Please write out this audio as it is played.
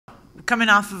coming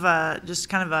off of just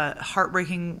kind of a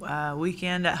heartbreaking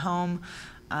weekend at home,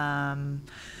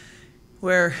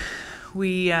 where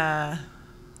we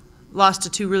lost to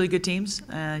two really good teams,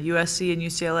 USC and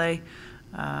UCLA.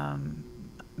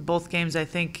 Both games, I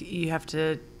think you have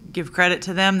to give credit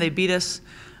to them. They beat us,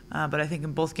 but I think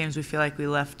in both games we feel like we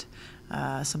left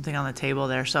something on the table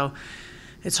there. So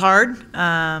it's hard,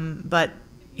 but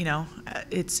you know,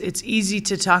 it's easy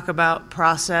to talk about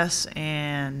process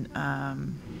and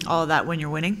all of that when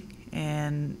you're winning,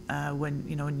 and when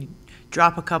you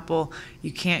drop a couple,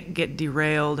 you can't get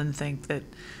derailed and think that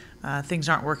things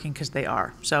aren't working, because they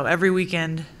are. So every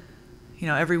weekend,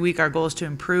 every week our goal is to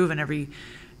improve, and every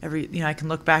I can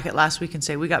look back at last week and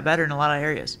say we got better in a lot of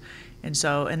areas, and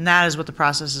that is what the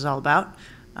process is all about,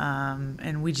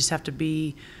 and we just have to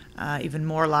be even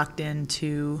more locked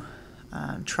into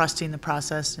trusting the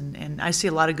process, and I see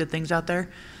a lot of good things out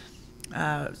there.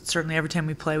 Certainly every time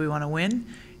we play we want to win,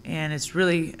 and it's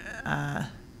really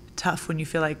tough when you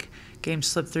feel like games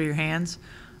slip through your hands,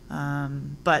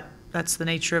 but that's the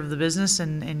nature of the business,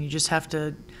 and you just have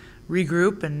to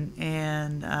regroup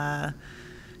and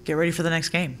get ready for the next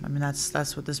game. I mean,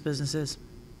 that's what this business is.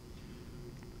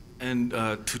 And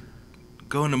to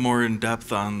go into more in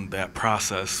depth on that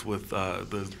process with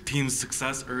the team's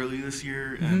success early this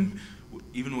year, and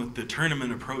even with the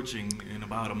tournament approaching in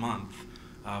about a month,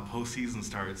 postseason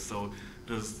starts. So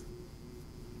does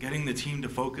getting the team to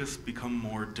focus become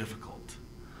more difficult?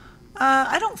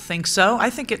 I don't think so. I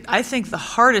think the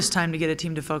hardest time to get a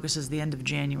team to focus is the end of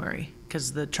January,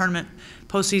 because the tournament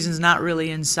postseason is not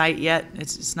really in sight yet.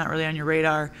 It's not really on your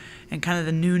radar, and kind of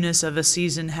the newness of a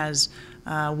season has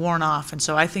worn off. And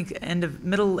so I think end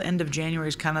of January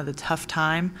is kind of the tough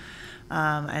time.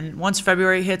 And once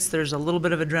February hits, there's a little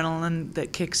bit of adrenaline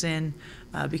that kicks in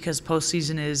because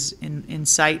postseason is in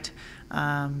sight.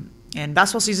 And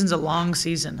basketball season's a long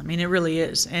season. I mean, it really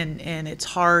is. And it's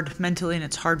hard mentally, and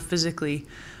it's hard physically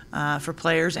for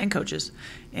players and coaches.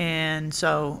 And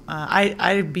so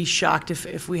I'd be shocked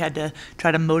if we had to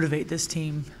try to motivate this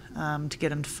team to get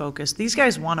them to focus. These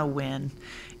guys want to win.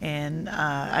 And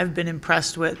I've been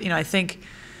impressed with, I think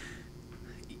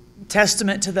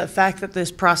testament to the fact that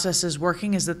this process is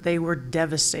working is that they were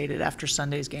devastated after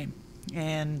Sunday's game.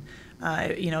 And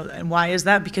and why is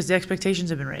that? Because the expectations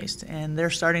have been raised, and they're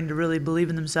starting to really believe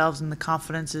in themselves, and the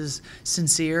confidence is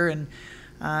sincere. And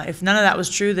if none of that was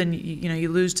true, then you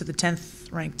lose to the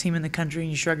 10th ranked team in the country, and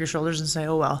you shrug your shoulders and say,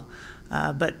 oh well.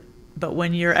 But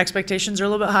when your expectations are a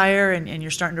little bit higher, and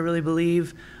you're starting to really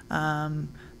believe,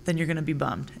 then you're going to be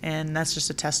bummed. And that's just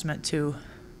a testament to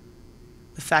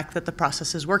the fact that the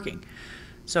process is working.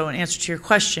 So in answer to your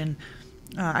question,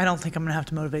 I don't think I'm going to have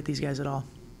to motivate these guys at all.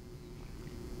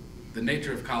 The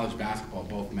nature of college basketball,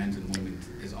 both men's and women's,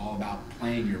 is all about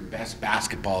playing your best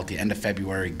basketball at the end of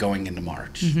February going into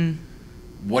March.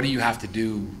 What do you have to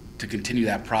do to continue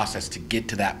that process to get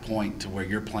to that point to where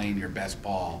you're playing your best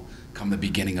ball come the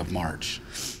beginning of March?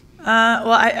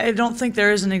 Well, I don't think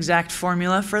there is an exact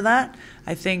formula for that.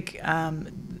 I think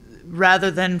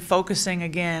rather than focusing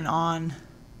again on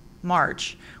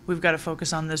March, we've got to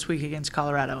focus on this week against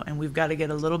Colorado, and we've got to get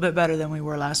a little bit better than we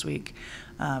were last week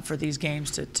for these games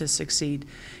to succeed.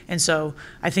 And so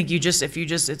I think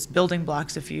it's building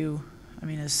blocks.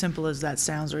 As simple as that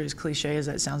sounds, or as cliche as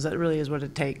that sounds, that really is what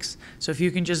it takes. So if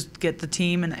you can just get the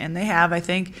team, and they have, I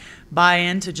think, buy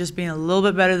into just being a little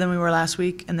bit better than we were last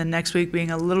week, and then next week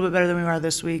being a little bit better than we are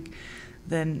this week,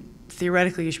 then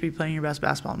theoretically you should be playing your best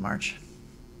basketball in March.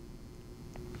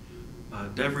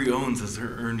 Devery Owens has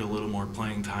earned a little more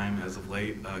playing time as of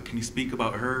late. Can you speak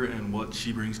about her and what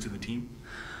she brings to the team?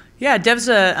 Yeah, Dev's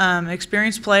a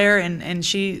experienced player, and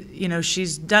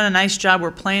she's done a nice job.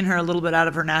 We're playing her a little bit out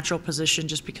of her natural position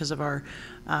just because of our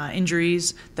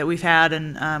injuries that we've had,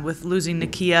 and with losing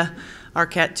Nakia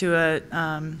Arquette to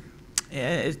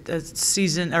a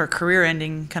season or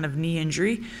career-ending kind of knee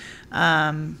injury.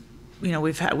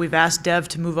 We've asked Dev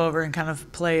to move over and kind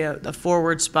of play a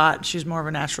forward spot. She's more of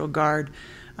a natural guard.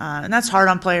 And that's hard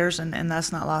on players, and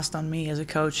that's not lost on me as a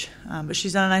coach. But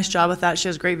she's done a nice job with that. She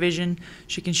has great vision.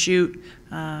 She can shoot.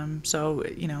 So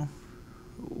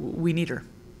we need her.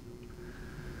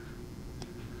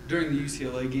 During the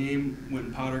UCLA game,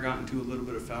 when Potter got into a little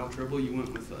bit of foul trouble, you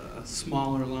went with a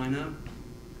smaller lineup.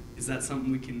 Is that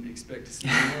something we can expect to see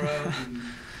more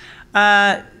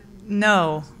of?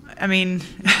 No, I mean,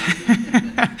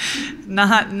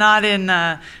 not in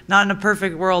a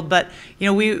perfect world, but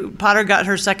Potter got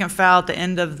her second foul at the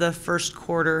end of the first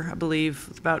quarter, I believe,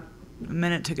 with about a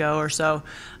minute to go or so,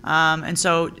 and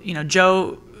so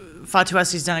Joe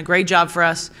Fatuesi's done a great job for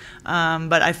us,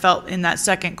 but I felt in that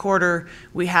second quarter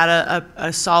we had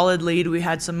a solid lead. We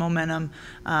had some momentum,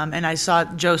 and I saw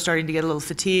Joe starting to get a little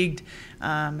fatigued,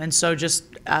 and so just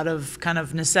out of kind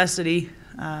of necessity,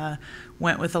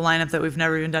 went with a lineup that we've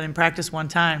never even done in practice one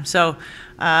time. So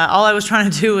all I was trying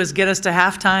to do was get us to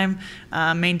halftime,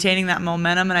 maintaining that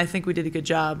momentum, and I think we did a good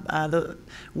job. The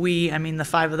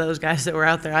 5 of those guys that were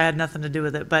out there, I had nothing to do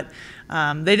with it, but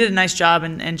they did a nice job,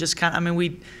 and just kind of,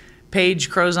 Paige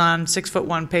Crozon,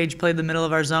 6'1" Paige, played the middle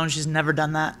of our zone. She's never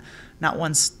done that, not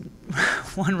once,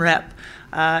 one rep.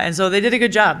 And so they did a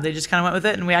good job. They just kind of went with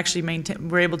it, and we actually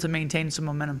were able to maintain some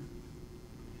momentum.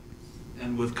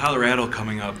 And with Colorado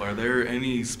coming up, are there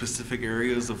any specific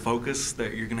areas of focus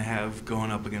that you're going to have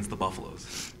going up against the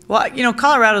Buffaloes? Well,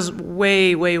 Colorado's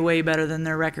way, way, way better than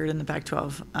their record in the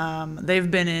Pac-12.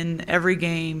 They've been in every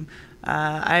game.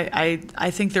 I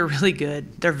think they're really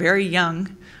good. They're very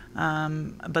young,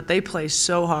 but they play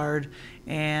so hard,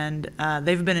 and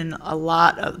they've been in a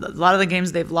lot of the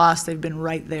games they've lost. They've been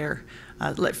right there,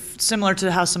 similar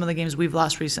to how some of the games we've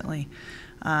lost recently.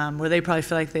 Where they probably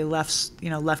feel like they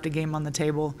left a game on the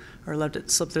table or let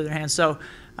it slip through their hands. So,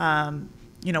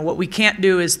 what we can't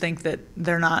do is think that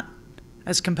they're not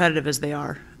as competitive as they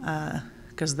are,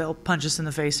 because they'll punch us in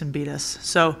the face and beat us.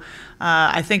 So,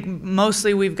 I think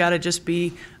mostly we've got to just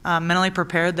be mentally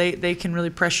prepared. They can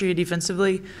really pressure you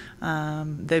defensively.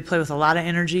 They play with a lot of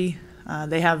energy.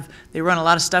 They run a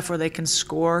lot of stuff where they can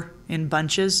score in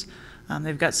bunches.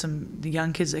 They've got the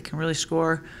young kids that can really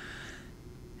score.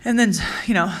 And then,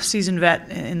 seasoned vet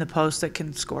in the post that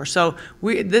can score. So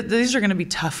these are going to be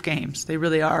tough games. They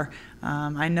really are.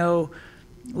 I know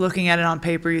looking at it on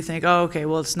paper, you think, oh, okay,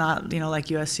 well, it's not, like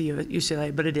USC,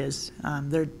 UCLA, but it is.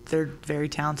 They're very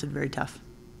talented, very tough.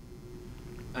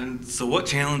 And so what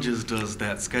challenges does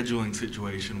that scheduling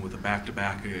situation with a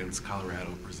back-to-back against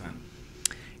Colorado present?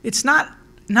 It's not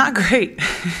great.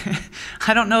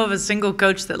 I don't know of a single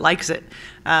coach that likes it,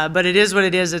 but it is what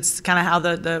it is. It's kind of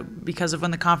how because of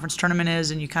when the conference tournament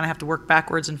is, and you kind of have to work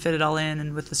backwards and fit it all in,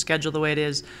 and with the schedule the way it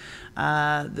is,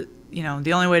 the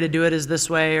only way to do it is this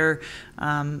way, or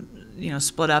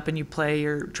split up and you play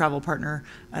your travel partner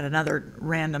at another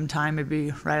random time,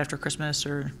 maybe right after Christmas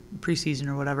or preseason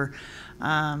or whatever.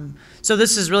 So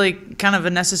this is really kind of a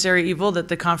necessary evil that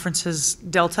the conference has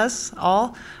dealt us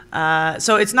all.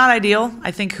 So it's not ideal.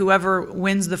 I think whoever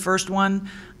wins the first one,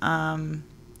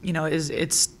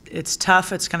 it's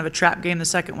tough. It's kind of a trap game, the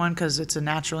second one, because it's a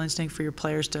natural instinct for your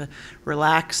players to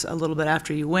relax a little bit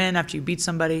after you win, after you beat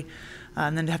somebody,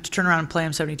 and then to have to turn around and play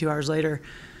them 72 hours later.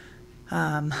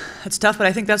 It's tough, but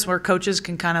I think that's where coaches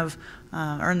can kind of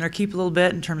earn their keep a little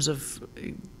bit in terms of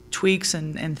tweaks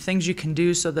and things you can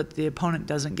do so that the opponent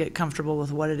doesn't get comfortable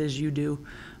with what it is you do.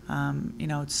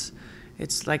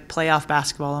 It's like playoff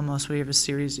basketball almost, where you have a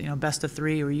series, best of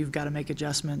 3, where you've got to make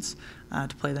adjustments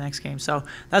to play the next game. So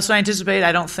that's what I anticipate.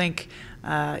 I don't think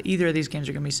either of these games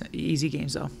are going to be easy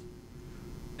games, though.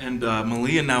 And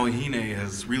Malia Nawahine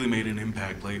has really made an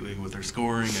impact lately with her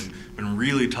scoring and been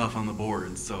really tough on the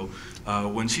boards. So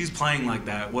when she's playing like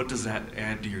that, what does that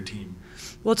add to your team?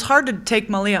 Well, it's hard to take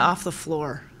Malia off the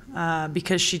floor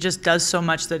because she just does so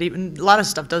much that even a lot of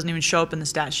stuff doesn't even show up in the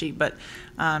stat sheet. But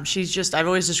I've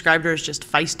always described her as just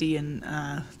feisty and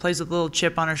plays with a little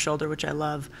chip on her shoulder, which I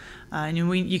love. And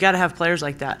you got to have players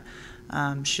like that.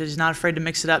 She's not afraid to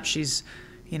mix it up. She's,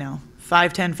 5'10",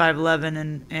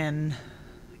 5'11", and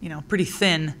pretty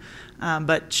thin,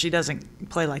 but she doesn't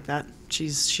play like that.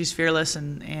 She's fearless,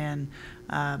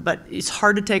 but it's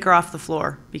hard to take her off the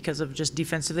floor because of just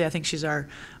defensively. I think she's our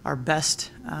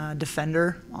best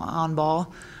defender on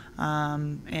ball,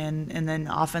 and then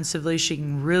offensively she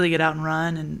can really get out and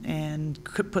run and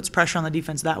puts pressure on the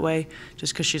defense that way,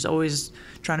 just because she's always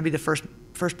trying to be the first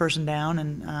person down,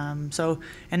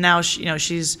 and now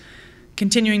she's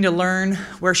continuing to learn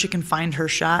where she can find her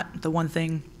shot. The one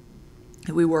thing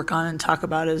that we work on and talk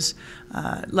about is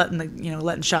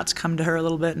letting shots come to her a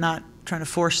little bit, not trying to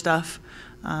force stuff.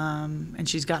 And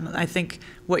she's gotten, I think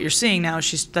what you're seeing now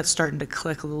is that's starting to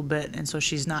click a little bit, and so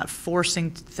she's not forcing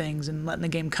things and letting the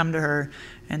game come to her,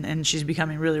 and she's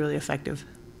becoming really, really effective.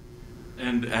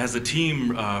 And as a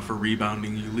team for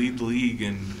rebounding, you lead the league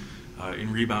in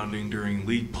rebounding during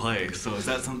league play. So is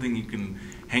that something you can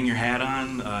hang your hat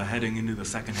on heading into the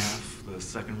second half, the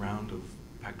second round of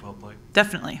Pac-12 play.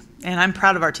 Definitely. And I'm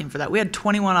proud of our team for that. We had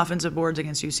 21 offensive boards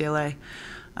against UCLA,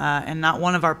 and not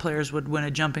one of our players would win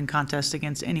a jumping contest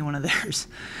against any one of theirs.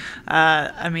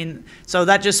 So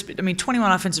that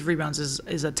 21 offensive rebounds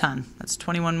is a ton. That's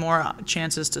 21 more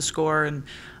chances to score, and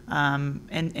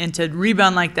to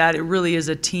rebound like that, it really is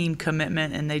a team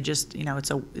commitment, and they just,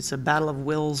 it's a battle of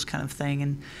wills kind of thing.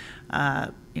 And,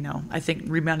 I think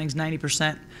rebounding is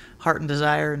 90% heart and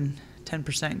desire and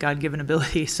 10% God-given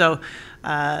ability. So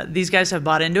these guys have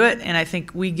bought into it, and I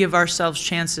think we give ourselves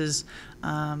chances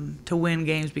to win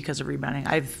games because of rebounding.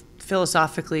 I've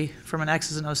philosophically, from an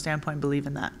X's and O's standpoint, believe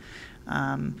in that.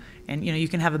 And you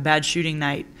can have a bad shooting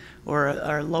night or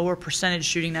a lower percentage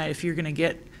shooting night. If you're going to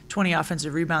get 20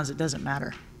 offensive rebounds, it doesn't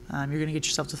matter. You're going to get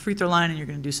yourself to the free throw line, and you're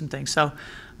going to do some things. So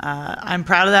I'm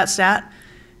proud of that stat,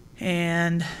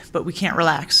 but we can't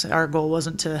relax. Our goal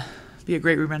wasn't to be a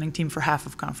great rebounding team for half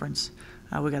of conference.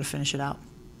 We got to finish it out.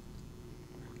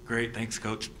 Great. Thanks,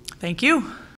 Coach. Thank you.